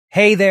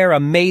Hey there,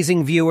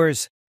 amazing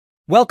viewers!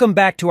 Welcome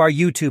back to our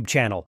YouTube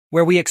channel,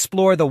 where we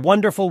explore the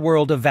wonderful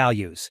world of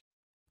values.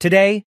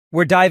 Today,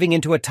 we're diving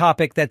into a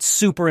topic that's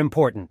super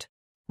important: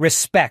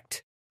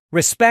 respect.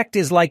 Respect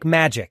is like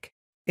magic.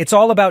 It's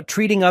all about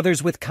treating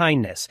others with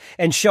kindness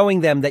and showing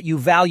them that you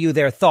value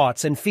their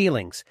thoughts and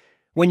feelings.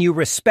 When you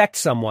respect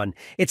someone,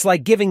 it's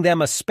like giving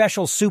them a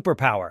special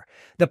superpower,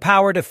 the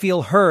power to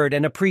feel heard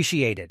and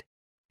appreciated.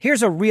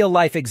 Here's a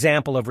real-life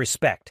example of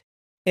respect.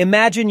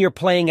 Imagine you're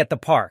playing at the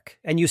park,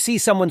 and you see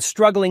someone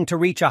struggling to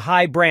reach a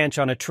high branch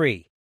on a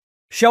tree.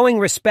 Showing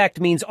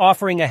respect means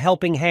offering a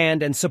helping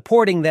hand and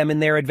supporting them in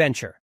their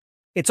adventure.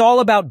 It's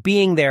all about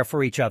being there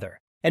for each other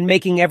and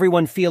making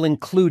everyone feel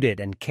included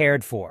and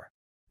cared for.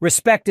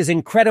 Respect is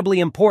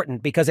incredibly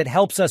important because it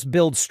helps us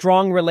build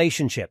strong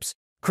relationships,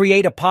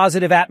 create a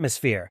positive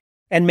atmosphere,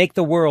 and make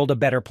the world a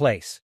better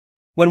place.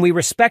 When we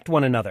respect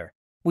one another,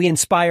 we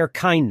inspire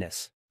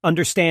kindness,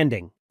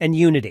 understanding, and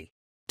unity.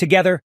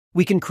 Together,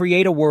 we can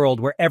create a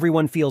world where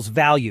everyone feels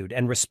valued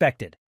and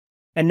respected.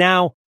 And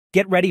now,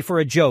 get ready for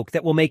a joke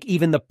that will make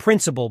even the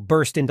principal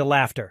burst into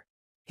laughter.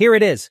 Here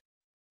it is.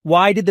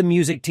 Why did the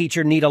music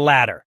teacher need a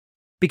ladder?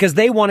 Because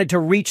they wanted to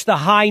reach the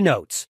high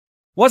notes.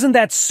 Wasn't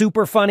that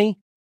super funny?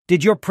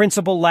 Did your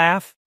principal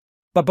laugh?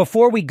 But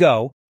before we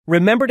go,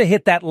 remember to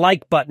hit that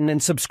like button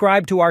and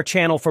subscribe to our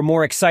channel for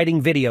more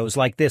exciting videos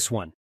like this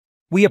one.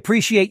 We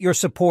appreciate your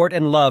support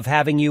and love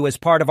having you as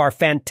part of our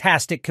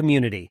fantastic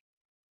community.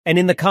 And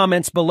in the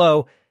comments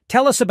below,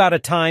 tell us about a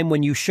time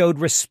when you showed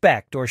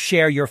respect or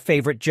share your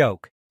favorite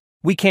joke.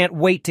 We can't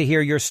wait to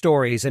hear your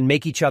stories and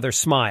make each other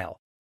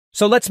smile.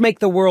 So let's make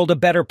the world a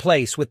better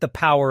place with the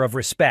power of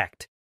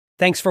respect.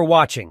 Thanks for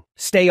watching,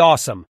 stay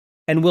awesome,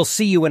 and we'll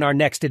see you in our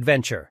next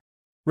adventure.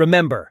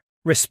 Remember,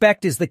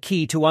 respect is the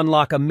key to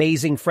unlock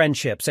amazing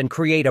friendships and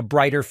create a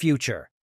brighter future.